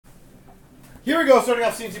Here we go, starting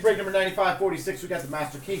off CNC break number 9546. We got the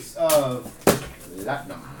master case of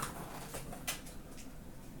Platinum.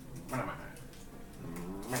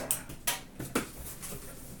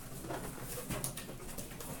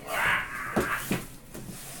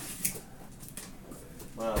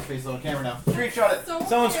 Well, face it on camera now. Screenshot it.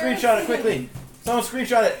 Someone screenshot it quickly. Someone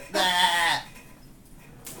screenshot it.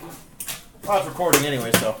 Oh, it's recording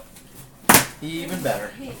anyway, so even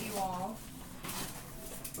better. I hate you all.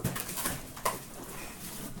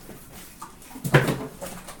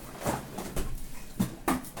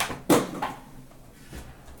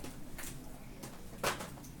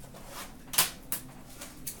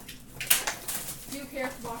 Do you care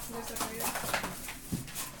if the boxes are separated?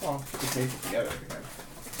 Well, we tape it together again.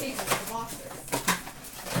 The cases, the boxes.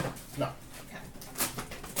 No. Okay.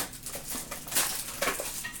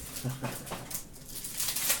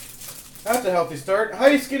 That's a healthy start.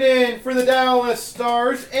 Heiskanen for the Dallas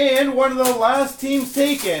Stars, and one of the last teams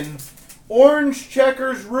taken. Orange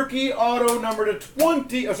Checkers rookie auto number to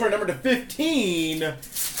 20. Oh, sorry, number to 15.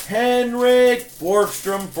 Henrik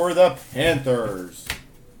Borgstrom for the Panthers.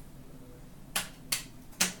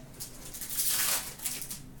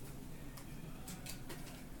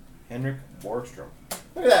 Henrik Borgstrom.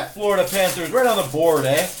 Look at that, Florida Panthers, right on the board,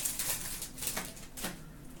 eh?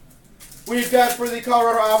 We've got for the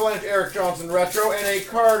Colorado Avalanche, Eric Johnson retro, and a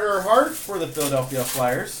Carter Hart for the Philadelphia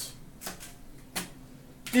Flyers.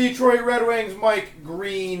 Detroit Red Wings, Mike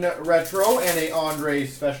Green retro, and a Andrei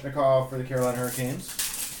Svechnikov for the Carolina Hurricanes.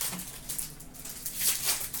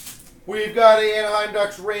 We've got a Anaheim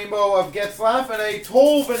Ducks rainbow of Getzlaf, and a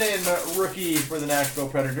Tolvanen rookie for the Nashville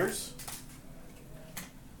Predators.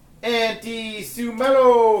 Antti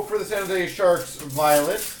Sumelo for the San Jose Sharks,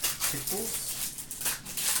 violet.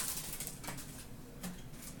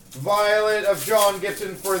 Violet of John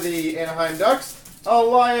Gibson for the Anaheim Ducks.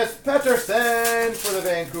 Elias Pettersson for the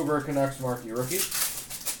Vancouver Canucks, marquee rookie.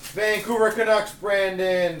 Vancouver Canucks,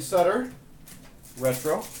 Brandon Sutter,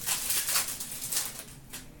 retro.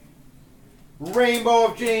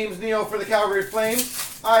 Rainbow of James Neal for the Calgary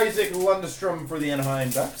Flames. Isaac Lundestrom for the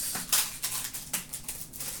Anaheim Ducks.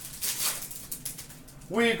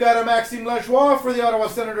 We've got a Maxime Lajoie for the Ottawa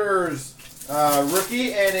Senators,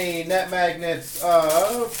 rookie, and a net magnets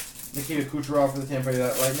of Nikita Kucherov for the Tampa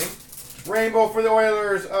Bay Lightning. Rainbow for the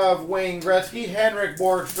Oilers of Wayne Gretzky. Henrik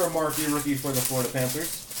Borgstrom, marquee rookie for the Florida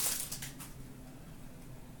Panthers.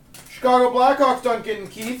 Chicago Blackhawks, Duncan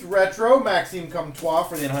Keith, retro. Maxime Comtois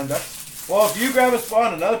for the Anaheim Ducks. Well, if you grab a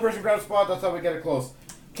spot, another person grabs a spot, that's how we get it close.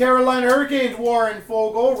 Carolina Hurricanes, Warren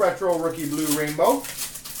Fogle, retro rookie blue rainbow.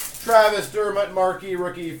 Travis Dermott, marquee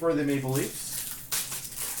rookie for the Maple Leafs.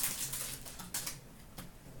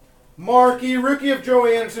 Marquee rookie of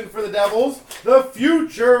Joey Anderson for the Devils. The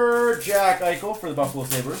future Jack Eichel for the Buffalo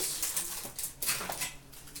Sabres.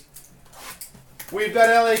 We've got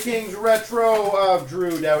LA Kings retro of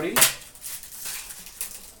Drew Doughty.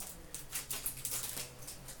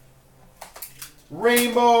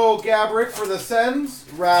 Rainbow Gabrick for the Sens.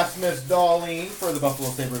 Rasmus Dahlin for the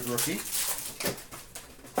Buffalo Sabres rookie.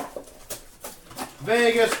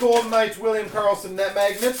 Vegas Golden Knights, William Karlsson, net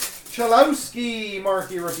magnets. Chalowski,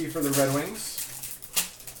 marquee rookie for the Red Wings.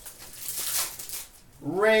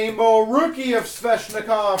 Rainbow rookie of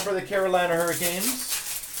Svechnikov for the Carolina Hurricanes.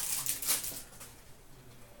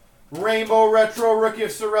 Rainbow retro rookie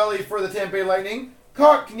of Cirelli for the Tampa Bay Lightning.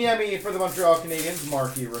 Kotkaniemi for the Montreal Canadiens,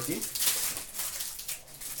 marquee rookie.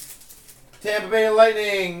 Tampa Bay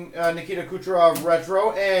Lightning, Nikita Kucherov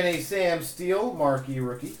retro, and a Sam Steele, marquee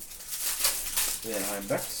rookie. The Anaheim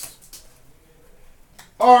Ducks.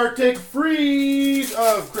 Arctic Freeze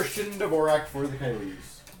of Christian Dvorak for the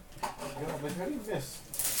Coyotes. How do you miss?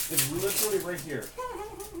 It's literally right here.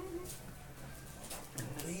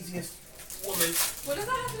 Laziest woman. What does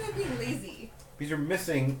that have to do with being lazy? Because you're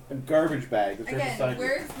missing a garbage bag that's right beside Again,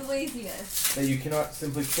 where's the laziness? that you cannot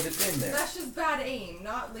simply put it in there. That's just bad aim,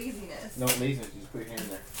 not laziness. No laziness, you just put your hand in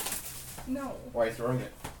there. No. Why are you throwing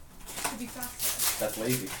it? To be faster. That's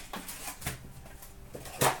lazy.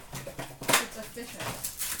 It's efficient. Well,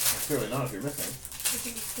 clearly not if you're missing. It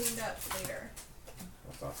can be cleaned up later.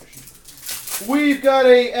 That's not efficient. We've got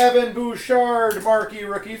a Evan Bouchard marquee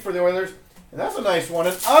rookie for the Oilers. And that's a nice one.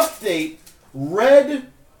 An update.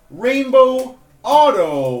 Red Rainbow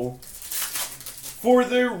Auto for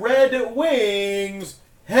the Red Wings.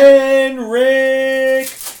 Henrik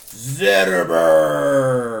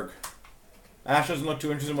Zetterberg. Ash doesn't look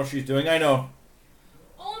too interested in what she's doing. I know.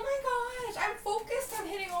 Oh my gosh. I'm focused on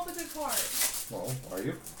hitting all the good cards. Well, are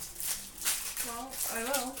you? Well, I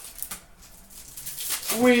will.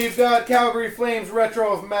 We've got Calgary Flames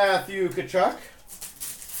retro of Matthew Tkachuk.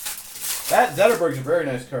 That Zetterberg's a very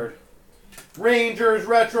nice card. Rangers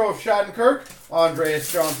retro of Shattenkirk. Andreas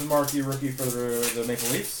Johnson marquee rookie for the Maple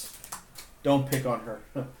Leafs. Don't pick on her.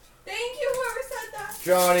 Thank you, whoever said that.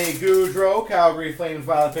 Johnny Gaudreau, Calgary Flames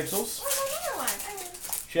Violet Pixels. Oh, another one. I win.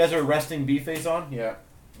 She has her resting bee face on. Yeah.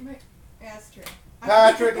 Yeah, that's true.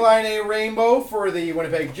 Patrick Laine Rainbow for the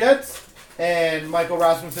Winnipeg Jets. And Michael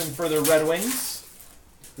Rasmussen for the Red Wings.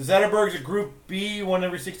 The Zetterberg's a Group B, 1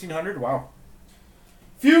 every 1,600. Wow.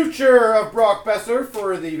 Future of Brock Besser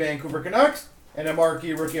for the Vancouver Canucks. And a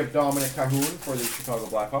marquee rookie of Dominic Cahoon for the Chicago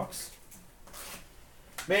Blackhawks.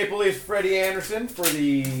 Maple Leafs Freddie Anderson for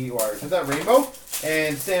the Wires. Is that Rainbow?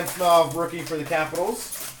 And Samsonov rookie for the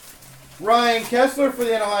Capitals. Ryan Kessler for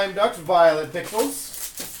the Anaheim Ducks. Violet Pixels.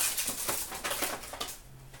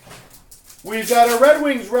 We've got a Red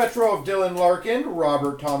Wings retro of Dylan Larkin.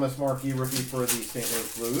 Robert Thomas marquee rookie for the St.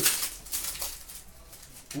 Louis Blues.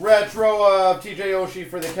 Retro of TJ Oshie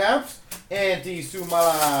for the Caps. Antti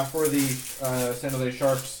Sumala for the San Jose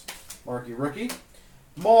Sharks marquee rookie.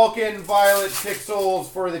 Malkin Violet Pixels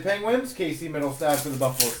for the Penguins. Casey Middlestad for the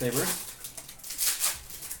Buffalo Sabres.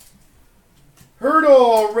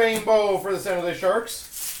 Hurdle Rainbow for the San Jose Sharks.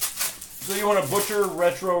 So you want to butcher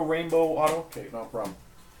retro rainbow auto? Okay, no problem.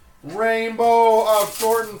 Rainbow of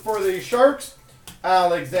Thornton for the Sharks.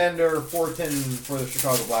 Alexander Fortin for the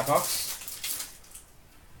Chicago Blackhawks.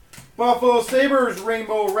 Buffalo Sabres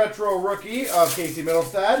Rainbow Retro Rookie of Casey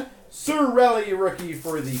Middlestad. Cirelli Rookie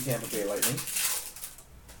for the Tampa Bay Lightning.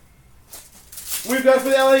 We've got for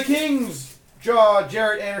the LA Kings,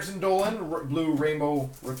 Jarrett Anderson Dolan, Blue Rainbow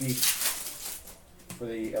Rookie for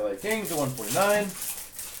the LA Kings, the 149.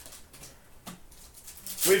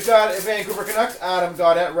 We've got a Vancouver Canucks, Adam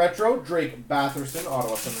Gaudette Retro, Drake Batherson,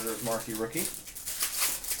 Ottawa Senators marquee rookie.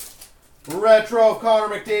 Retro of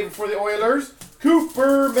Connor McDavid for the Oilers,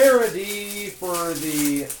 Cooper Meredy for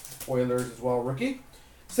the Oilers as well, rookie.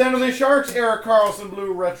 San Jose Sharks, Eric Carlson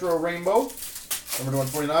Blue Retro Rainbow, number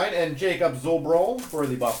 149, and Jacob Zobrol for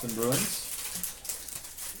the Boston Bruins.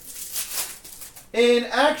 In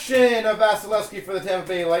action of Vasilevsky for the Tampa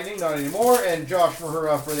Bay Lightning, not anymore, and Josh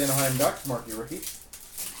Mahura for the Anaheim Ducks, marquee rookie.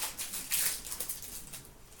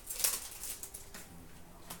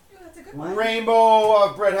 Rainbow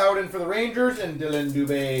of Brett Howden for the Rangers, and Dylan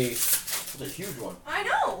Dubé. That's a huge one. I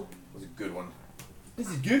know. That was a good one. This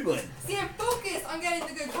is a good one. See, I'm focused on getting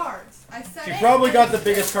the good cards. I said She probably got the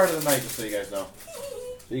biggest card of the night, just so you guys know.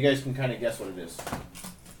 So you guys can kind of guess what it is.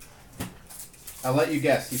 I'll let you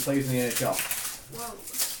guess. He plays in the NHL. Whoa.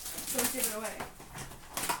 Don't give it away.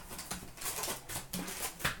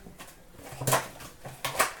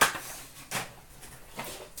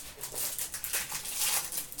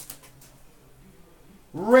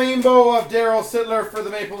 Rainbow of Daryl Sittler for the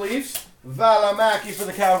Maple Leafs. Valimaki for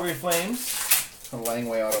the Calgary Flames. A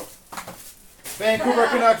Langway auto. Vancouver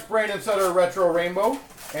Canucks Brandon Sutter Retro Rainbow.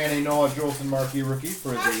 And a Noah Jolson marquee rookie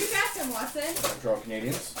for How'd you the guess him, Watson? Montreal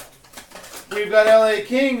Canadiens. We've got LA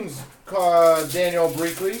Kings Daniel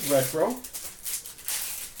Breakley Retro.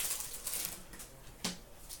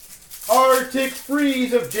 Arctic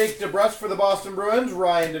Freeze of Jake DeBrusk for the Boston Bruins.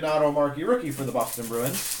 Ryan Donato marquee rookie for the Boston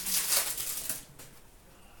Bruins.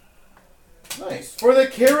 Nice. For the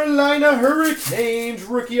Carolina Hurricanes,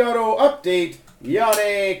 rookie auto update,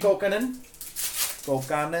 Janne Kokkanen.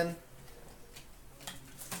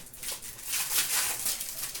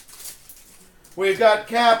 We've got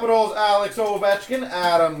Capitals, Alex Ovechkin,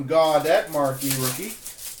 Adam Gaudette, marquee rookie.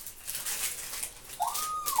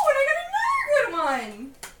 Oh, and I got another good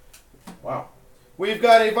one. Wow. We've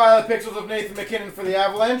got a Violet Pixels of Nathan McKinnon for the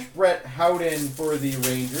Avalanche, Brett Howden for the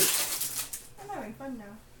Rangers. I'm having fun now.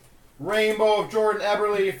 Rainbow of Jordan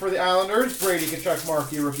Eberle for the Islanders. Brady Tkachuk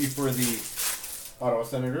marquee rookie for the Ottawa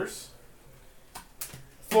Senators.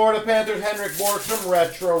 Florida Panthers Henrik Borgstrom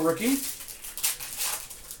retro rookie.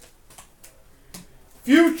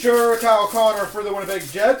 Future Kyle Connor for the Winnipeg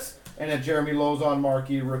Jets. And a Jeremy Lozon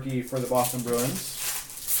marquee rookie for the Boston Bruins.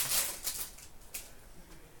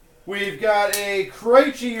 We've got a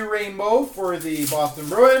Krejci Rainbow for the Boston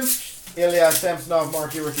Bruins. Ilya Samsonov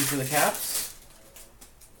marquee rookie for the Caps.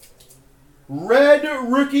 Red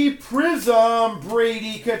Rookie Prism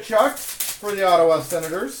Brady Tkachuk for the Ottawa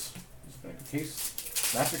Senators.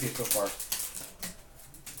 Masterpiece so far.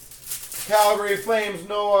 Calgary Flames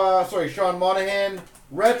Sean Monahan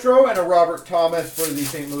Retro and a Robert Thomas for the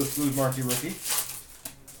St. Louis Blues marquee rookie.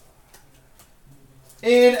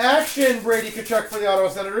 In action, Brady Tkachuk for the Ottawa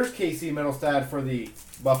Senators. Casey Middlestad for the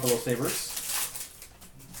Buffalo Sabres.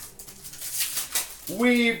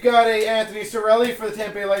 We've got a Anthony Cirelli for the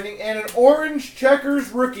Tampa Bay Lightning and an orange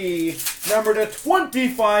checkers rookie, numbered to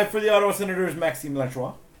 25 for the Ottawa Senators, Maxime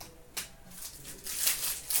Lachois.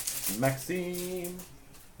 Maxime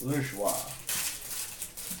Lejoie.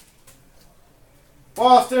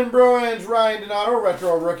 Boston Bruins, Ryan Donato,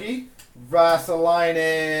 retro rookie.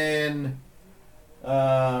 Vasalainen,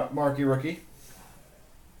 marquee rookie.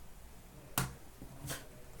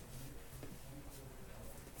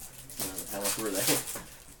 How much were they?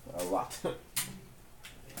 A lot.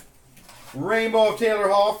 Rainbow of Taylor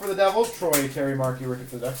Hall for the Devils. Troy Terry marquee rookie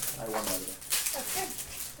for the Ducks. I won that today. That's good.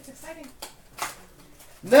 That's exciting.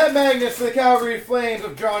 Net Magnets for the Calgary Flames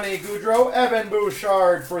of Johnny Gaudreau. Evan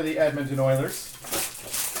Bouchard for the Edmonton Oilers.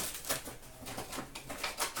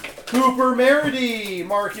 Cooper Meredy,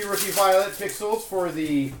 marquee rookie violet pixels for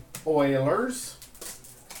the Oilers.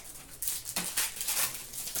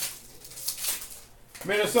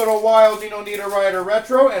 Minnesota Wild, Nino Niederreiter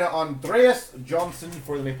retro, and Andreas Johnson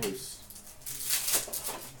for the Maple Leafs.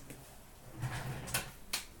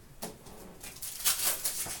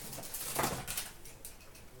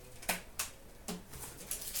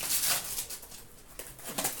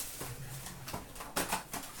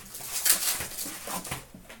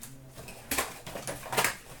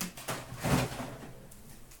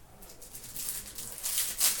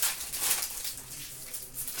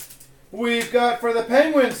 We've got for the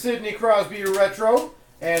Penguins, Sidney Crosby retro,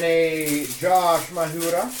 and a Josh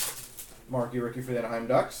Mahura, marquee rookie for the Anaheim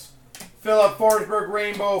Ducks. Philip Forsberg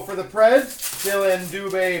rainbow for the Preds. Dylan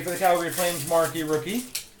Dubé for the Calgary Flames, marquee rookie.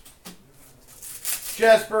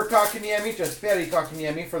 Jesperi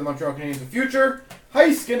Kotkaniemi for the Montreal Canadiens of Future.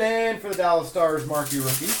 Heiskanen for the Dallas Stars, marquee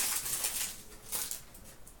rookie.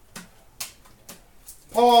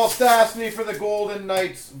 Paul Stastny for the Golden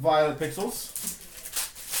Knights, violet pixels.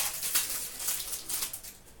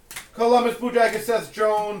 Columbus Blue Jackets, Seth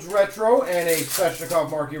Jones retro, and a Svechnikov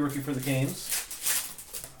marquee rookie for the Canes.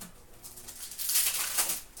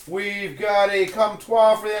 We've got a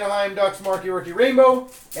Comtois for the Anaheim Ducks, marquee rookie rainbow,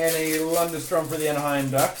 and a Lundestrom for the Anaheim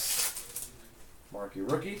Ducks, marquee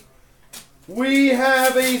rookie. We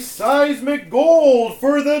have a Seismic Gold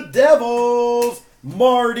for the Devils,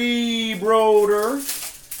 Marty Brodeur.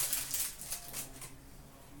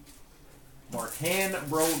 Martin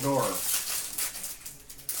Brodeur.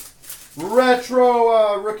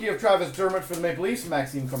 Retro rookie of Travis Dermott for the Maple Leafs.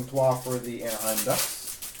 Maxime Comtois for the Anaheim Ducks.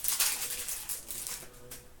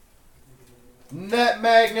 Net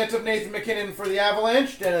Magnet of Nathan McKinnon for the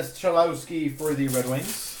Avalanche. Dennis Chalowski for the Red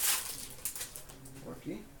Wings.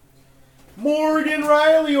 Rookie. Morgan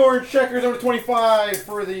Riley, orange checkers, number 25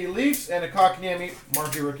 for the Leafs. And a Kotkaniemi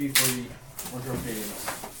marquee rookie for the Montreal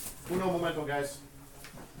Canadiens. Uno momento, guys.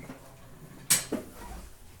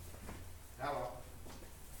 Hello.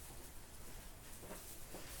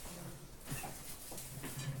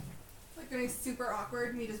 Getting super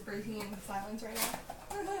awkward, me just breaking into silence right now.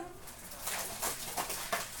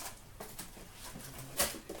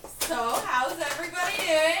 So, how's everybody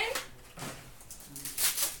doing?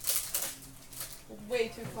 Way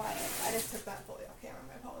too quiet. I just took that fully off camera,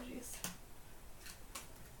 my apologies.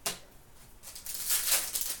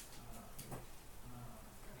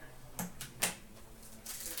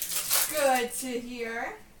 Good to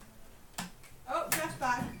hear. Oh, Jeff's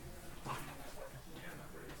back.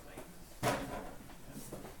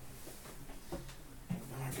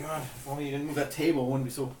 God, if only you didn't move that table, it wouldn't be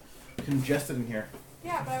so congested in here.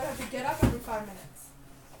 Yeah, but I would have to get up every 5 minutes.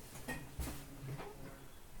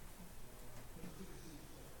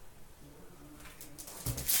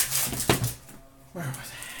 Where was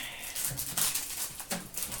I?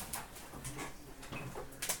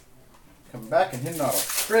 Come back and hit an auto.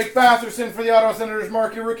 Drake Batherson for the Ottawa Senators,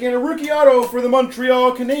 marquee rookie, and a rookie auto for the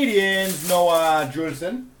Montreal Canadiens, Noah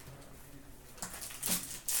Juleson.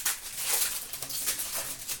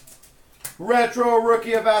 Retro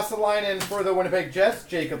rookie of Vasalainen for the Winnipeg Jets.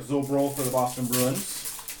 Jacob Zobrol for the Boston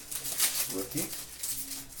Bruins. Rookie.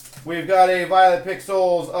 We've got a violet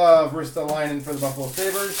pixels of Ristolainen for the Buffalo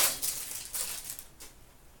Sabres.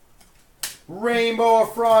 Rainbow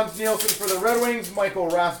of Franz Nielsen for the Red Wings. Michael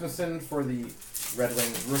Rasmussen for the Red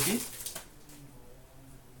Wings rookie.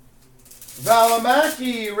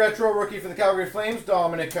 Valimaki, retro rookie for the Calgary Flames.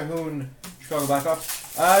 Dominic Cahoon, Chicago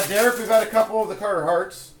Blackhawks. Derek, we've had a couple of the Carter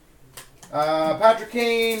Harts. Patrick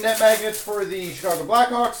Kane, net magnets for the Chicago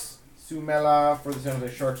Blackhawks. Sumela for the San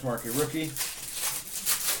Jose Sharks, marquee rookie.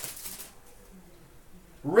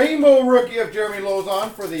 Rainbow rookie of Jeremy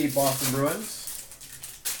Lauzon for the Boston Bruins.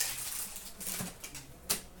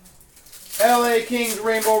 LA Kings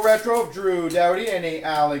rainbow retro of Drew Doughty and a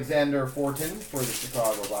Alexander Fortin for the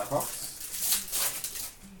Chicago Blackhawks.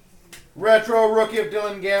 Retro rookie of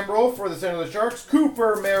Dylan Gambrell for the San Jose Sharks.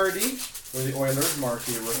 Cooper Meredy for the Oilers,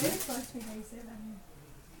 marquee rookie.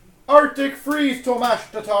 Arctic Freeze Tomas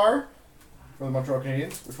Tatar for the Montreal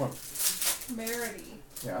Canadiens. Which one? Merity.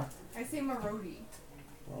 Yeah. I say Marody.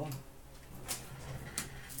 Well,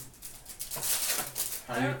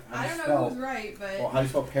 I don't know who's right, but well, how do you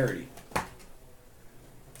spell parody?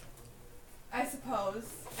 I suppose.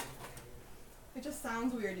 It just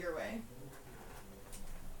sounds weird your way.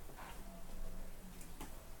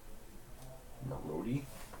 Marody?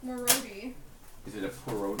 Marody. Is it a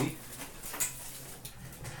parody?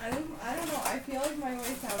 I don't know. I feel like my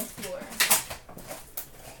way sounds cooler.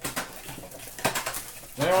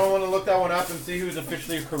 Anyone want to look that one up and see who's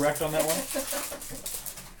officially correct on that one?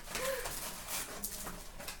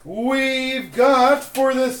 We've got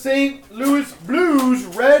for the St. Louis Blues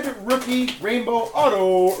red rookie rainbow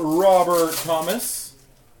auto Robert Thomas.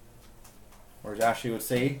 Or as Ashley would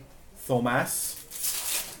say, Thomas.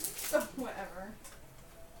 Whatever.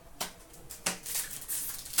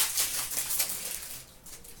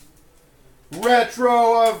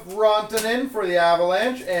 Retro of Rantanen for the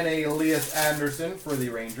Avalanche and a Elias Anderson for the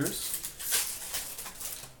Rangers.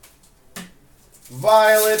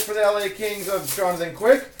 Violet for the LA Kings of Jonathan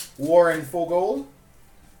Quick. Warren Fogle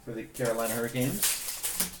for the Carolina Hurricanes.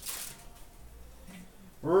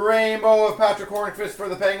 Rainbow of Patrick Hornqvist for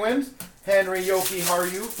the Penguins. Henry Yoki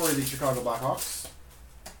Haru for the Chicago Blackhawks.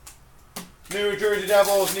 New Jersey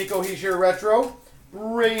Devils Nico Hischier Retro.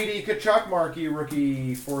 Brady Tkachuk marquee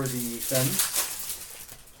rookie for the Sens.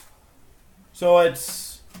 So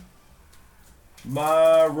it's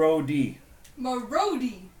Marody.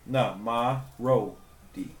 Marody. No,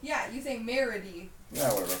 Marody. Yeah, you say Merity.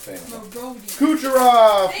 Yeah, whatever I'm saying. Marody.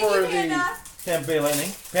 Kucherov Thank for you, the Panda. Tampa Bay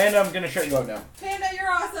Lightning. Panda, I'm going to shut you out now. Panda, you're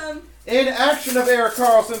awesome. In action of Erik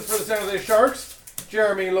Karlsson for the San Jose Sharks.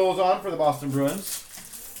 Jeremy Lauzon for the Boston Bruins.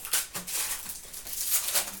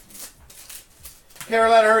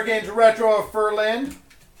 Carolina Hurricanes retro of Furland.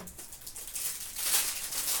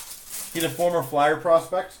 He's a former Flyer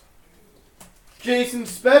prospect. Jason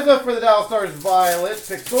Spezza for the Dallas Stars Violet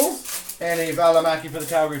Pixels. And a Valimaki for the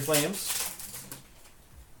Calgary Flames.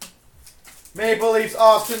 Maple Leafs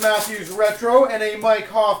Austin Matthews retro. And a Mike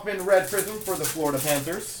Hoffman red prism for the Florida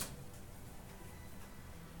Panthers.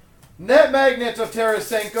 Net Magnets of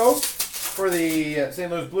Tarasenko for the St.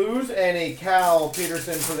 Louis Blues, and a Cal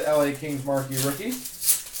Peterson for the LA Kings marquee rookie.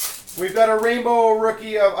 We've got a rainbow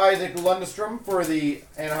rookie of Isaac Lundestrom for the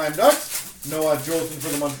Anaheim Ducks. Noah Jolson for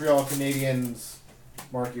the Montreal Canadiens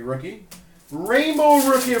marquee rookie. Rainbow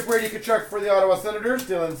rookie of Brady Tkachuk for the Ottawa Senators.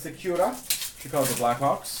 Dylan Secura, Chicago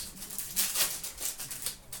Blackhawks.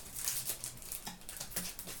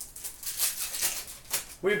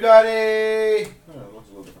 We've got a... looks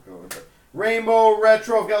a little different color, but rainbow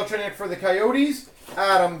retro of Galchenyuk for the Coyotes.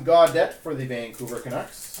 Adam Gaudette for the Vancouver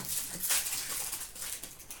Canucks.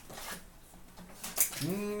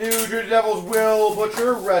 New Jersey Devils Will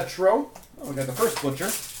Butcher retro. Oh, we got the first Butcher.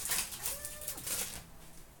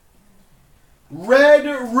 Red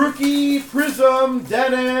rookie prism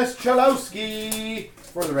Dennis Chalowski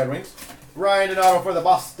for the Red Wings. Ryan Donato for the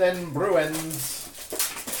Boston Bruins.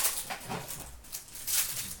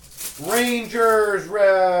 Rangers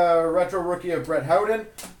retro rookie of Brett Howden.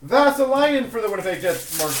 Vasalainen for the Winnipeg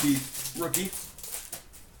Jets marquee rookie.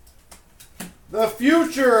 The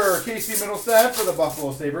future Casey Middlestad for the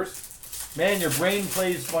Buffalo Sabres. Man, your brain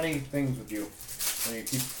plays funny things with you when you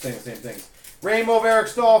keep saying the same things. Rainbow of Eric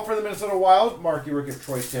Stahl for the Minnesota Wild. Marquee rookie of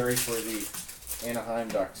Troy Terry for the Anaheim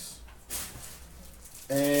Ducks.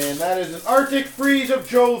 And that is an Arctic Freeze of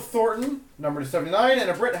Joe Thornton, number 79, and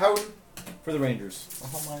a Brett Howden for the Rangers.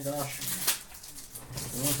 Oh my gosh.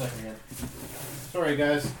 Give me 1 second here. Sorry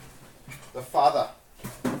guys. The father.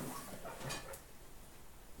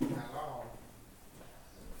 Hello.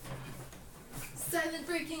 Silent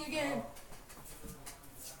breaking again.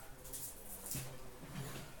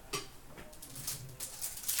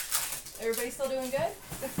 Everybody still doing good?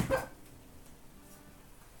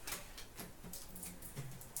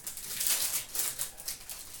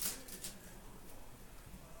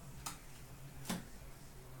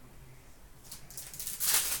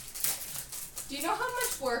 Do you know how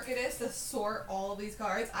much work it is to sort all of these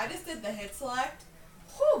cards? I just did the hit select.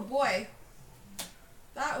 Oh boy.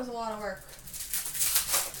 That was a lot of work.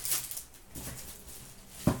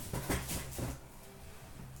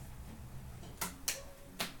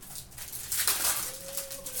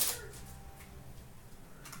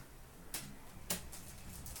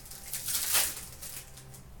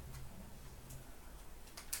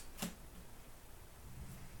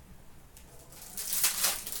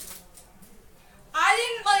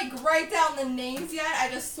 Write down the names yet. I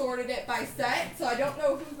just sorted it by set, so I don't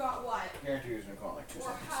know who got what. Guarantee you was gonna call it like 2 or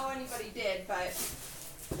seconds. how anybody did, but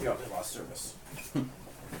Yeah, they lost service.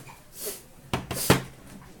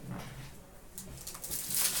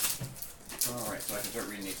 Alright, so I can start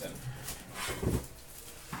reading these in.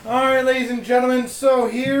 Alright, ladies and gentlemen, so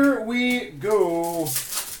here we go.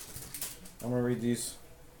 I'm going to read these.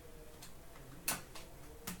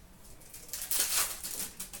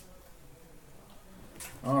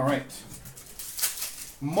 Alright.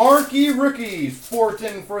 Marquee rookies.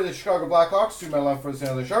 Fortin for the Chicago Blackhawks. To my left for the San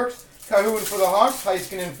Jose Sharks. Cahoon for the Hawks.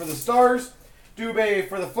 Heiskanen for the Stars. Dubé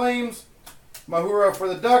for the Flames. Mahura for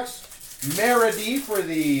the Ducks. Meridi for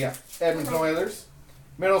the Edmonton Oilers.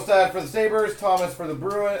 Middlestad for the Sabres. Thomas for the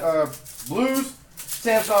Blues.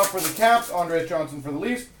 Samsonov for the Caps. Andres Johnson for the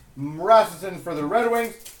Leafs. Rasmussen for the Red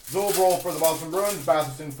Wings. Zolbrol for the Boston Bruins.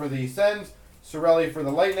 Batherson for the Sens. Sorelli for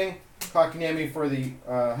the Lightning. Kotkaniemi for the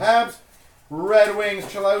Habs. Red Wings,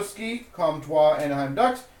 Chalowski, Comtois, Anaheim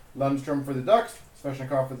Ducks. Lundstrom for the Ducks.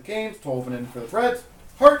 Svechnikov for the Canes. Tolvanen for the Preds.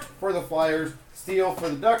 Hart for the Flyers. Steele for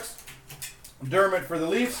the Ducks. Dermott for the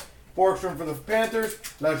Leafs. Borgstrom for the Panthers.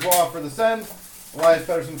 Lajoie for the Sens. Elias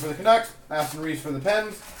Pettersson for the Canucks. Aston Reese for the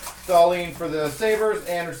Pens. Stalin for the Sabres.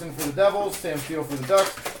 Anderson for the Devils. Sam Steele for the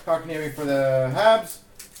Ducks. Kotkaniemi for the Habs.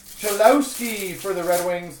 Chalowski for the Red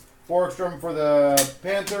Wings. Borgstrom for the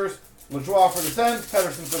Panthers. Lajoie for the Sens.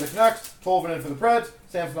 Pettersson for the Canucks. Tolvanen for the Preds.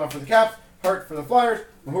 Samsonov for the Caps. Hart for the Flyers.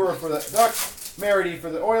 Mahura for the Ducks. Meridi for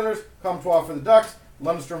the Oilers. Comtois for the Ducks.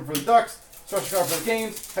 Lundstrom for the Ducks. Svechnikov for the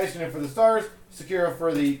Canes. Heiskanen for the Stars. Sekera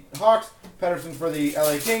for the Hawks. Pettersson for the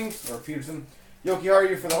LA Kings. Or Peterson.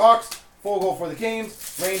 Jokiharju for the Hawks. Fogle for the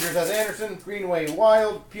Canes. Rangers has Anderson. Greenway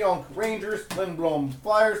Wild. Pionk Rangers. Lindblom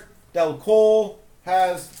Flyers. Del Cole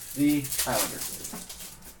has the Islanders.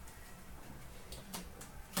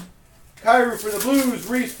 Kyrou for the Blues,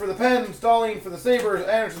 Reese for the Pens, Stalin for the Sabres,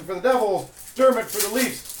 Anderson for the Devils, Dermott for the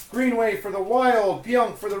Leafs, Greenway for the Wild,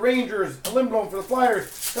 Pionk for the Rangers, Lindblom for the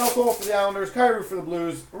Flyers, Del Cole for the Islanders, Kyrou for the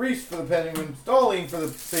Blues, Reese for the Penguins, Stalin for the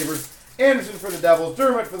Sabres, Anderson for the Devils,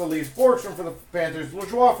 Dermott for the Leafs, Borgstrom for the Panthers,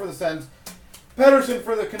 Lajoie for the Sens, Pettersson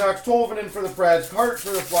for the Canucks, Tolvanen for the Preds, Hart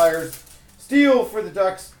for the Flyers, Steele for the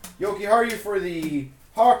Ducks, Jokiharju for the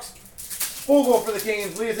Hawks, Fogle for the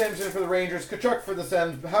Canes, Elias Anderson for the Rangers, Kachuk for the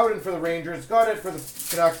Sens, Howden for the Rangers, Goddard for the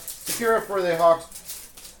Canucks, Sekera for the Hawks,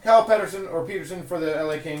 Cal Pettersson or Peterson for the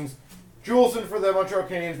LA Kings, Juleson for the Montreal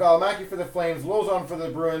Canadiens, Valimaki for the Flames, Lozon for the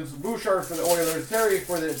Bruins, Bouchard for the Oilers, Terry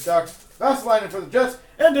for the Ducks, Vasilinen for the Jets,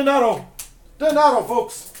 and Donato,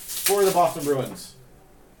 folks, for the Boston Bruins.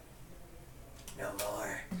 No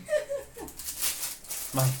more.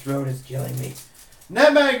 My throat is killing me.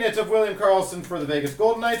 Net Magnets of William Karlsson for the Vegas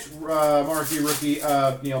Golden Knights. Marquee rookie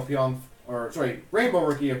of Neil Pionk, Rainbow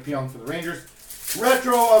rookie of Pionk for the Rangers.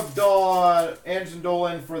 Retro of Anderson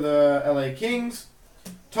Dolan for the LA Kings.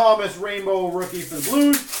 Thomas Rainbow rookie for the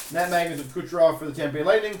Blues. Net Magnets of Kucherov for the Tampa Bay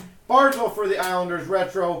Lightning. Bartle for the Islanders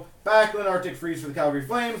Retro. Backlund Arctic Freeze for the Calgary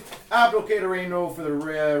Flames. Abdelkader Rainbow for the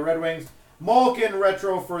Red Wings. Malkin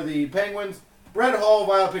Retro for the Penguins. Brett Hall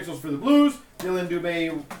Violet Pixels for the Blues. Dylan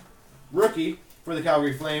Dubé rookie for the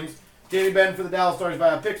Calgary Flames. Jamie Benn for the Dallas Stars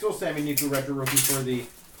via Pixel. Sammy Niku retro rookie for the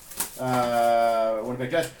Winnipeg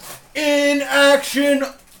Jets. In action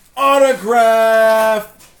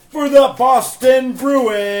autograph for the Boston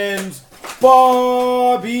Bruins,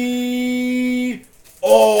 Bobby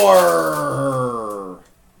Orr.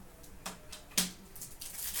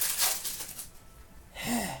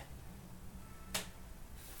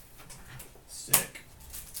 Sick.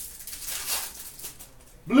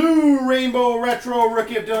 Blue Rainbow Retro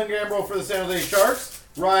Rookie of Dylan Gambrell for the San Jose Sharks.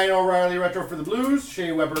 Ryan O'Reilly Retro for the Blues.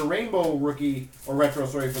 Shea Weber Rainbow Rookie, or Retro,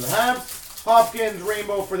 sorry, for the Habs. Hopkins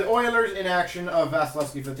Rainbow for the Oilers. In action of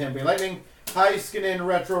Vasilevsky for the Tampa Bay Lightning. Heiskanen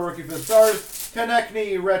Retro Rookie for the Stars.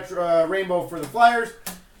 Konechny Retro Rainbow for the Flyers.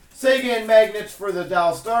 Sagan Magnets for the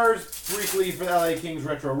Dallas Stars. Briefly for the LA Kings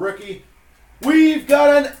Retro Rookie. We've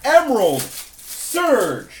got an Emerald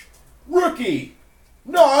Surge Rookie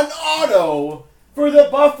non-auto for the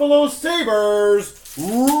Buffalo Sabres,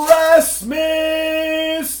 Rasmus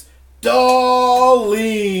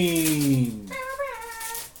Dahlin.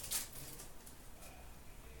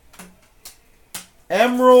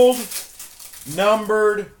 Emerald,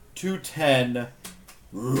 numbered to 10,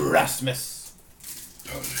 Rasmus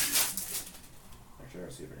Dahlin. Actually,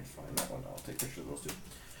 I'll see if I can find that one. I'll take pictures of those two.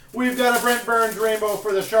 We've got a Brent Burns Rainbow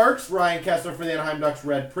for the Sharks, Ryan Kessler for the Anaheim Ducks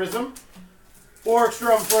Red Prism.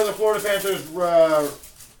 Borgstrom for the Florida Panthers,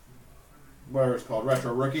 whatever it's called,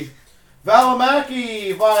 Retro Rookie.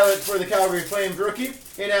 Valimaki Violet for the Calgary Flames Rookie.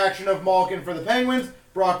 In action of Malkin for the Penguins.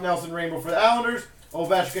 Brock Nelson Rainbow for the Islanders.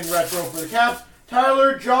 Ovechkin Retro for the Caps.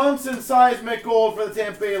 Tyler Johnson Seismic Gold for the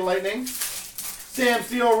Tampa Bay Lightning. Sam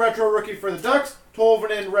Steele Retro Rookie for the Ducks.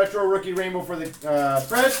 Tolvanen retro rookie rainbow for the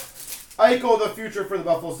Preds. Eichel, the future for the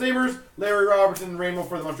Buffalo Sabres. Larry Robertson, rainbow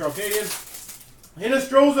for the Montreal Canadiens.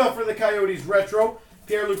 Hinostroza for the Coyotes retro.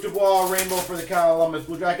 Pierre-Luc Dubois, rainbow for the Columbus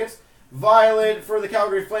Blue Jackets. Violet for the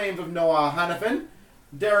Calgary Flames of Noah Hanifin.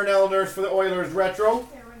 Darren Elners for the Oilers retro.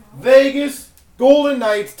 Vegas Golden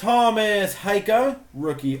Knights, Thomas Heika,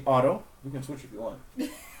 rookie auto. We can switch if you want.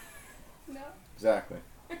 No. Exactly.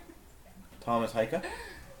 Thomas Heika.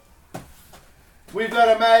 We've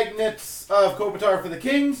got a Magnets of Kopitar for the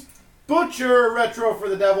Kings. Butcher retro for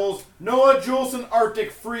the Devils. Noah Juleson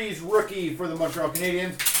Arctic Freeze rookie for the Montreal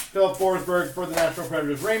Canadiens. Philip Forsberg for the Nashville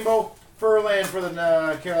Predators rainbow. Furlan for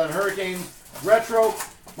the Carolina Hurricanes retro.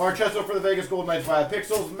 Marchesso for the Vegas Golden Knights via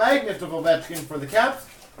Pixels. Magnets of Ovechkin for the Caps.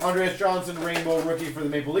 Andreas Johnson rainbow rookie for the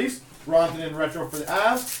Maple Leafs. Rontanen retro for the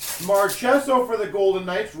Avs. Marchesso for the Golden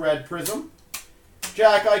Knights red prism.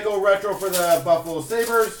 Jack Eichel retro for the Buffalo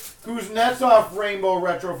Sabres. Kuznetsov rainbow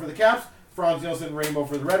retro for the Caps. Franz Nielsen rainbow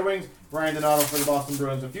for the Red Wings. Ryan Donato for the Boston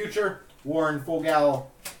Bruins of future. Warren Foegele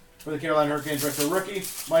for the Carolina Hurricanes retro rookie.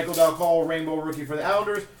 Michael Dalcol rainbow rookie for the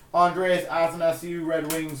Islanders. Andreas Athanasiou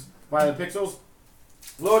Red Wings via the Pixels.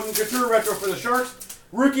 Logan Couture retro for the Sharks.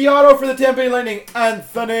 Rookie auto for the Tampa Bay Lightning,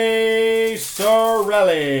 Anthony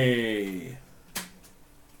Cirelli.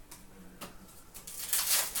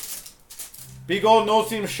 Be Gold, no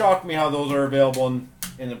teams shock me how those are available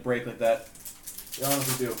in a break like that. They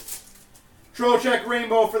honestly do. Trocheck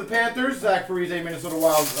rainbow for the Panthers. Zach Parise, Minnesota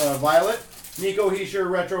Wild violet. Nico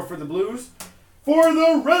Hischier retro for the Blues. For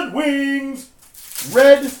the Red Wings,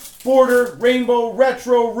 red border rainbow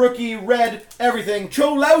retro rookie red everything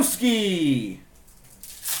Cholowski.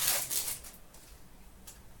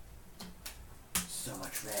 So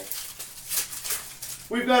much red.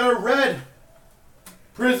 We've got a red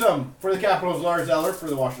prism for the Capitals. Lars Eller for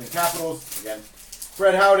the Washington Capitals again.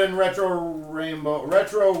 Fred Howden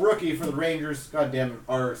retro rookie for the Rangers. God damn it,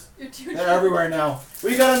 R's. They're everywhere now.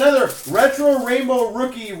 We got another retro rainbow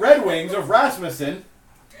rookie Red Wings of Rasmussen.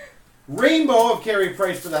 Rainbow of Carey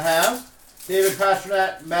Price for the Habs. David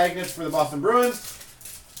Pastrnak Magnets for the Boston Bruins.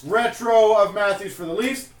 Retro of Matthews for the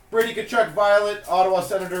Leafs. Brady Tkachuk Violet Ottawa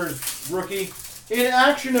Senators rookie. In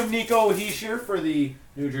action of Nico Hischier for the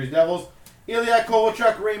New Jersey Devils. Ilya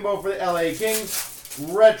Kovalchuk Rainbow for the LA Kings.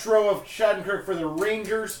 Retro of Shattenkirk for the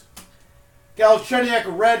Rangers. Galchenyuk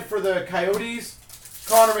Red for the Coyotes.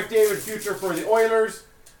 Connor McDavid Future for the Oilers.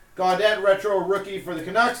 Gaudette Retro Rookie for the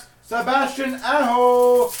Canucks. Sebastian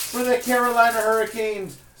Aho for the Carolina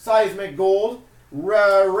Hurricanes. Seismic Gold.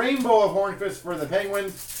 Rainbow of Hornqvist for the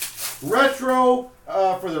Penguins. Retro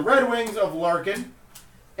for the Red Wings of Larkin.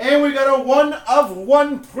 And we got a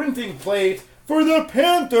 1-of-1 printing plate for the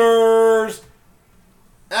Panthers.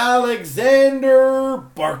 Alexander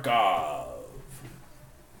Barkov.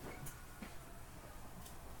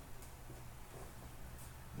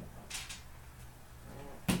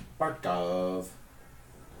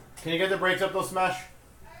 Can you get the breaks up, though, Smash?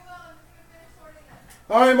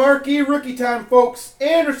 Alright, marquee rookie time, folks.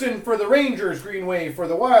 Anderson for the Rangers. Greenway for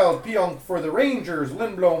the Wild. Pionk for the Rangers.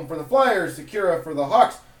 Lindblom for the Flyers. Sekura for the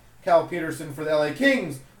Hawks. Cal Peterson for the LA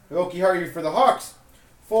Kings. Okiharu for the Hawks.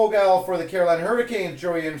 Foegele for the Carolina Hurricanes.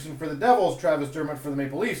 Joey Anderson for the Devils. Travis Dermott for the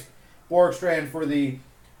Maple Leafs. Borgstrand for the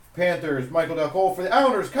Panthers. Michael Dalcol for the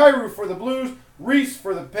Islanders. Kyrou for the Blues. Reese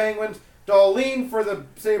for the Penguins. Dahlin for the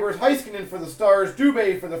Sabres. Heiskanen for the Stars.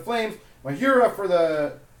 Dubé for the Flames. Mahura for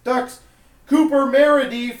the Ducks. Cooper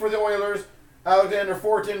Meredy for the Oilers. Alexander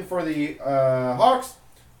Fortin for the Hawks.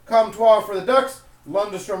 Comtois for the Ducks.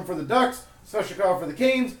 Lundestrom for the Ducks. Sveshnikov for the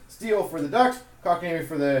Canes. Steele for the Ducks. Kotkaniemi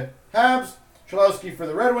for the Habs. Cholowski for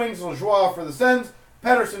the Red Wings. Lajoie for the Sens.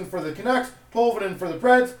 Pettersson for the Canucks. Tolvanen for the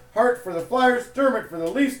Preds. Hart for the Flyers. Dermott for the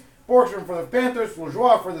Leafs. Borgstrom for the Panthers.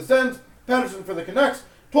 Lajoie for the Sens. Pettersson for the Canucks.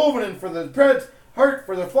 Tolvanen for the Preds. Hart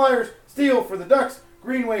for the Flyers. Steele for the Ducks.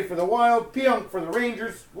 Greenway for the Wild. Pionk for the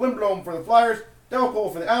Rangers. Lindblom for the Flyers.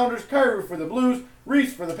 Dalcol for the Islanders. Kyrou for the Blues.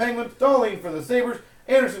 Reese for the Penguins. Dahlin for the Sabres.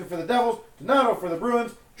 Anderson for the Devils. Donato for the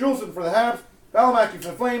Bruins. Juleson for the Habs. Valimaki for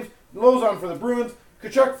the Flames. Lozon for the Bruins.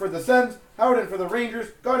 Tkachuk for the Sens. Howden for the Rangers.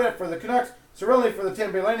 Gaudette for the Canucks. Cirelli for the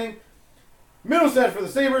Tampa Bay Lightning. Middlestead for the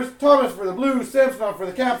Sabres. Thomas for the Blues. Samsonov for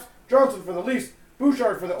the Caps. Johnson for the Leafs.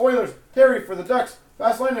 Bouchard for the Oilers. Terry for the Ducks.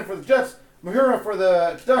 Vasilinen for the Jets. Mahura for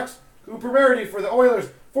the Ducks. Cooper Meredy for the Oilers.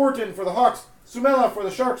 Fortin for the Hawks. Sumela for the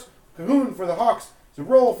Sharks. Cahoon for the Hawks.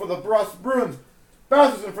 Zabrol for the Bruins.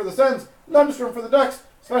 Batherson for the Sens. Lundestrom for the Ducks.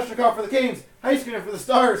 Sveshnikov for the Canes. Heiskanen for the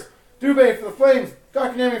Stars. Dubé for the Flames.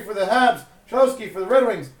 Kotkaniemi for the Habs. Cholowski for the Red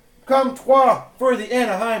Wings. Comtois for the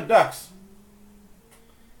Anaheim Ducks.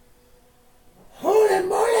 Holy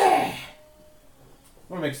moly! I'm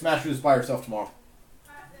going to make Smash do this by herself tomorrow.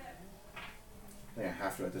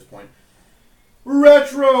 to at this point.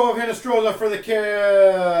 Retro of Hinestroza for the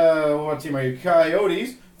what team are you?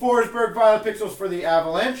 Coyotes. Forsberg Violet Pixels for the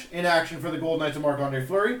Avalanche. In action for the Golden Knights of Marc-Andre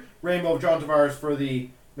Fleury. Rainbow of John Tavares for the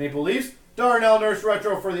Maple Leafs. Darnell Nurse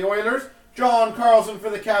Retro for the Oilers. John Carlson for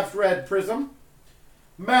the Caps Red Prism.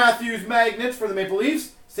 Matthews Magnets for the Maple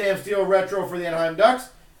Leafs. Sam Steele Retro for the Anaheim Ducks.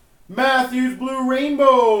 Matthews Blue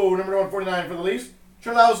Rainbow, number 149 for the Leafs.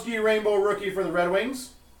 Chalowski Rainbow Rookie for the Red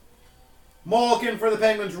Wings. Malkin for the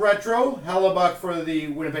Penguins Retro. Hellebuck for the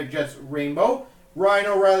Winnipeg Jets Rainbow. Ryan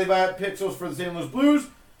O'Reilly Violet Pixels for the St. Louis Blues.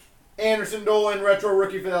 Anderson Dolan Retro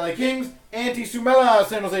Rookie for the LA Kings. Antti Sumela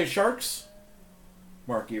San Jose Sharks.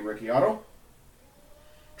 Marquee Rookie Auto.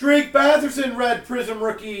 Drake Batherson Red Prism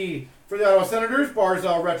Rookie for the Ottawa Senators.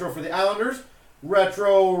 Barzal Retro for the Islanders.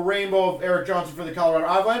 Retro Rainbow of Eric Johnson for the Colorado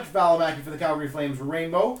Avalanche. Valimaki for the Calgary Flames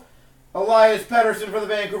Rainbow. Elias Pettersson for the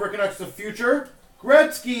Vancouver Canucks The Future.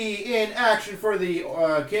 Gretzky in action for the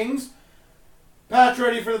Kings.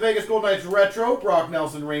 Pacioretty for the Vegas Golden Knights Retro. Brock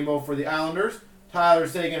Nelson Rainbow for the Islanders. Tyler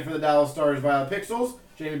Seguin for the Dallas Stars Violet Pixels.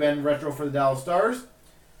 Jamie Benn Retro for the Dallas Stars.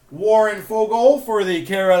 Warren Fogle for the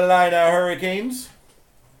Carolina Hurricanes.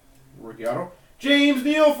 Rookie Auto. James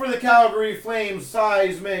Neal for the Calgary Flames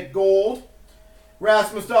Seismic Gold.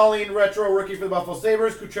 Rasmus Dahlin Retro Rookie for the Buffalo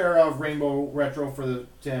Sabres. Kucherov Rainbow Retro for the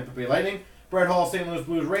Tampa Bay Lightning. Brett Hall St. Louis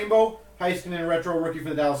Blues Rainbow. Heiskanen Retro Rookie for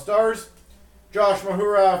the Dallas Stars. Josh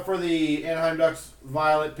Mahura for the Anaheim Ducks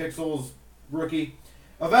Violet Pixels Rookie.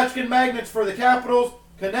 Ovechkin Magnets for the Capitals.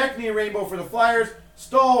 Konechny Rainbow for the Flyers.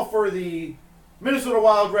 Stahl for the Minnesota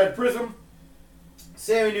Wild Red Prism.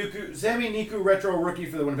 Sammy Niku Retro Rookie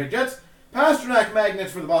for the Winnipeg Jets. Pasternak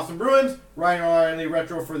Magnets for the Boston Bruins. Ryan O'Reilly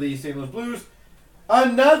Retro for the St. Louis Blues.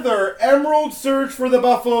 Another Emerald Surge for the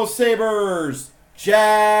Buffalo Sabres.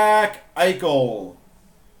 Jack Eichel.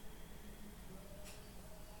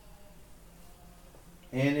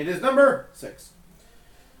 And it is number 6.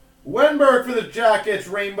 Wenberg for the Jackets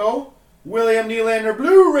Rainbow. William Nylander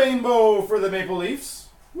Blue Rainbow for the Maple Leafs.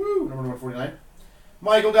 Woo, number 149.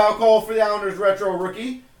 Michael Dowcole for the Islanders Retro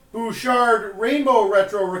Rookie. Bouchard Rainbow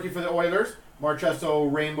Retro Rookie for the Oilers. Marchesso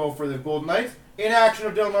Rainbow for the Golden Knights. In action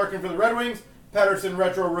of Dylan Larkin for the Red Wings. Patterson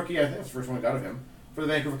Retro Rookie, I think that's the first one I got of him, for the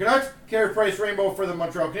Vancouver Canucks. Carey Price Rainbow for the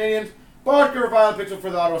Montreal Canadiens. Bodker Violet Pixel for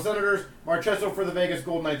the Ottawa Senators. Marchesso for the Vegas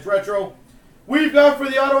Golden Knights Retro. We've got for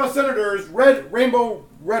the Ottawa Senators, Red Rainbow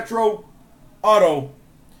Retro Auto,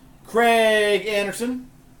 Craig Anderson.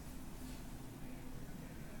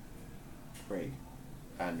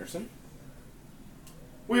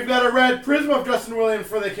 We've got a Red Prism of Justin Williams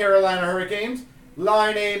for the Carolina Hurricanes.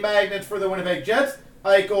 Line A Magnets for the Winnipeg Jets.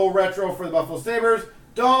 Eichel Retro for the Buffalo Sabres.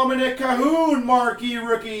 Dominic Cahoon Marquee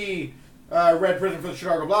Rookie. Red Prism for the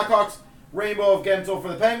Chicago Blackhawks. Rainbow of Gensel for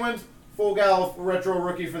the Penguins. Fogal Retro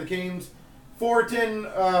Rookie for the Kings. Fortin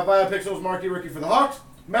Violet Pixels Marquee Rookie for the Hawks.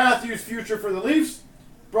 Matthews Future for the Leafs.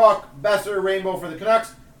 Brock Besser Rainbow for the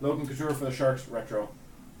Canucks. Logan Couture for the Sharks Retro.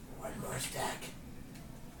 One more stack.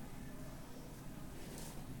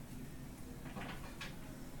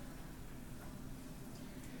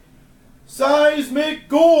 Seismic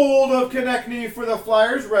Gold of Konechny for the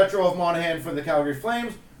Flyers. Retro of Monahan for the Calgary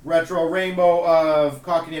Flames. Retro Rainbow of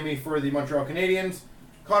Kotkaniemi for the Montreal Canadiens.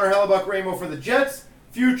 Connor Hellebuck Rainbow for the Jets.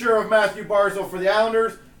 Future of Matthew Barzal for the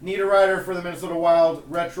Islanders. Niederreiter for the Minnesota Wild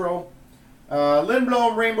Retro.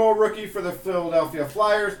 Lindblom Rainbow Rookie for the Philadelphia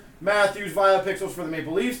Flyers. Matthews Violet Pixels for the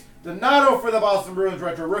Maple Leafs. Donato for the Boston Bruins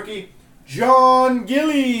Retro Rookie. John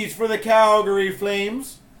Gillies for the Calgary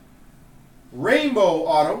Flames. Rainbow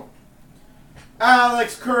Auto.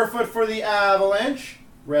 Alex Kerfoot for the Avalanche.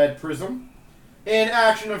 Red Prism. In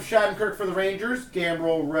action of Shattenkirk for the Rangers.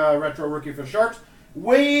 Gambrel Retro Rookie for the Sharks.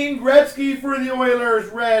 Wayne Gretzky for the Oilers.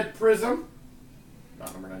 Red Prism.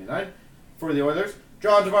 Not number 99. For the Oilers.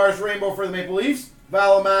 John Tavares Rainbow for the Maple Leafs.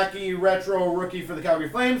 Valimaki Retro Rookie for the Calgary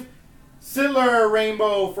Flames. Sittler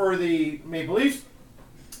Rainbow for the Maple Leafs.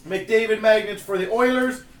 McDavid Magnets for the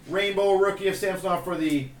Oilers. Rainbow Rookie of Samsonov for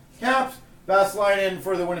the Caps. Vasilinen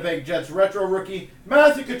for the Winnipeg Jets Retro Rookie.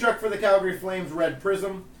 Matthew Tkachuk for the Calgary Flames Red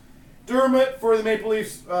Prism. Dermott for the Maple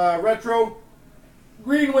Leafs Retro.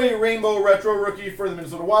 Greenway Rainbow Retro Rookie for the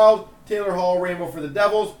Minnesota Wild. Taylor Hall Rainbow for the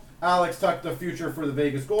Devils. Alex Tuck the Future for the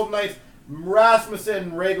Vegas Golden Knights.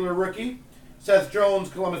 Rasmussen Regular Rookie. Seth Jones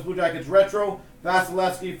Columbus Blue Jackets Retro.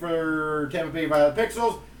 Vasilevsky for Tampa Bay Violet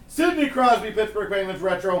Pixels. Sidney Crosby Pittsburgh Penguins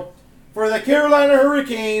Retro. For the Carolina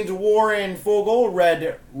Hurricanes, Warren Fogle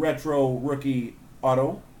Red Retro Rookie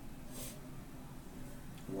Auto.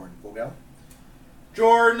 Warren Fogle.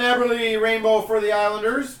 Jordan Eberle Rainbow for the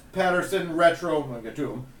Islanders. Patterson Retro, I'll get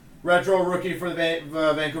to him. Retro Rookie for the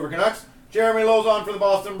Vancouver Canucks. Jeremy Lauzon for the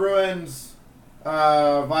Boston Bruins.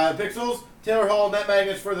 Violet Pixels. Taylor Hall net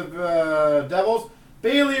magnets for the Devils.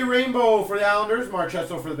 Bailey Rainbow for the Islanders.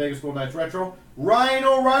 Marchesso for the Vegas Golden Knights Retro. Ryan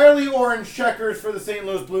O'Reilly orange checkers for the St.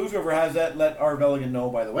 Louis Blues. Whoever has that, let our Veligan know,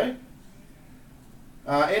 by the way.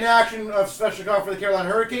 In action of special call for the Carolina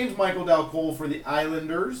Hurricanes. Michael Del Cole for the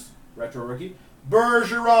Islanders. Retro rookie.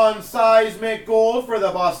 Bergeron Seismic Gold for the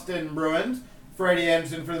Boston Bruins. Freddie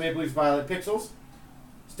Anderson for the Maple Leafs Violet Pixels.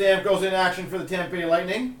 Stamkos in action for the Tampa Bay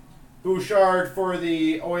Lightning. Bouchard for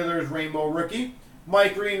the Oilers Rainbow Rookie.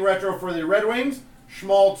 Mike Green Retro for the Red Wings.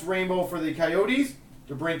 Schmaltz Rainbow for the Coyotes.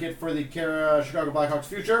 DeBrincat for the Chicago Blackhawks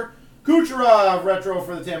Future. Kucherov Retro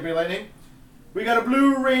for the Tampa Bay Lightning. We got a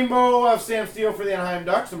blue Rainbow of Sam Steele for the Anaheim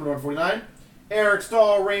Ducks, number 149. Eric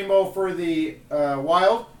Stahl Rainbow for the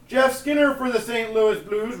Wild. Jeff Skinner for the St. Louis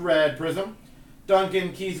Blues, Red Prism.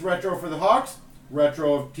 Duncan Keith Retro for the Hawks.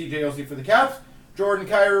 Retro of TJ Oshie for the Caps. Jordan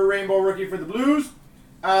Kyrou Rainbow Rookie for the Blues.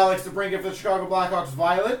 Alex DeBrincat for the Chicago Blackhawks,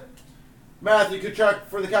 Violet. Matthew Tkachuk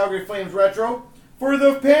for the Calgary Flames Retro. For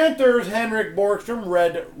the Panthers, Henrik Borgstrom,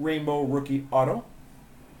 Red Rainbow Rookie Auto.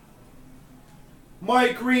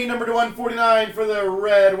 Mike Green, number 149 for the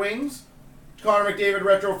Red Wings. Connor McDavid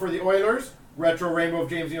Retro for the Oilers. Retro Rainbow of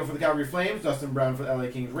James Neal for the Calgary Flames. Dustin Brown for the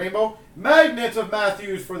LA Kings Rainbow. Magnets of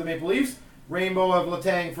Matthews for the Maple Leafs. Rainbow of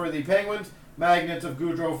Letang for the Penguins. Magnets of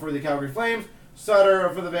Goudreau for the Calgary Flames. Sutter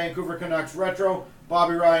for the Vancouver Canucks Retro.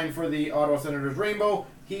 Bobby Ryan for the Ottawa Senators Rainbow.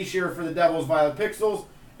 Heishier for the Devils Violet Pixels.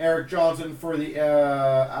 Eric Johnson for the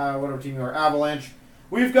whatever team you are, Avalanche.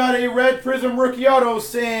 We've got a Red Prism Rookie Auto,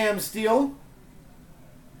 Sam Steele.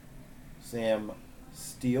 Sam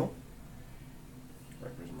Steele.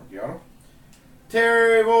 Red Prism Rookie Auto.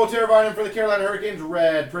 Terry Vinen for the Carolina Hurricanes,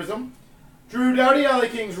 Red Prism. Drew Doughty, LA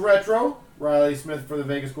Kings Retro. Riley Smith for the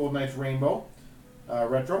Vegas Golden Knights Rainbow.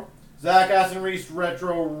 Retro. Zach Aston-Reese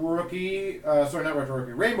Retro Rookie. Sorry, not Retro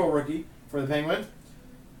Rookie. Rainbow Rookie for the Penguins.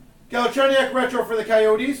 Galchenyuk Retro for the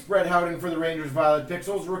Coyotes. Brett Howden for the Rangers Violet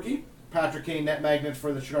Pixels Rookie. Patrick Kane Net Magnets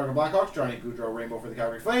for the Chicago Blackhawks. Johnny Gaudreau Rainbow for the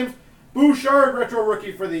Calgary Flames. Bouchard Retro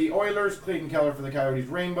Rookie for the Oilers. Clayton Keller for the Coyotes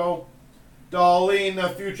Rainbow. Darlene the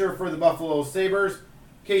Future for the Buffalo Sabres.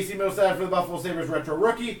 Casey Millsad for the Buffalo Sabres Retro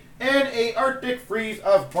Rookie. And a Arctic Freeze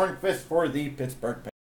of Hornqvist for the Pittsburgh Penguins.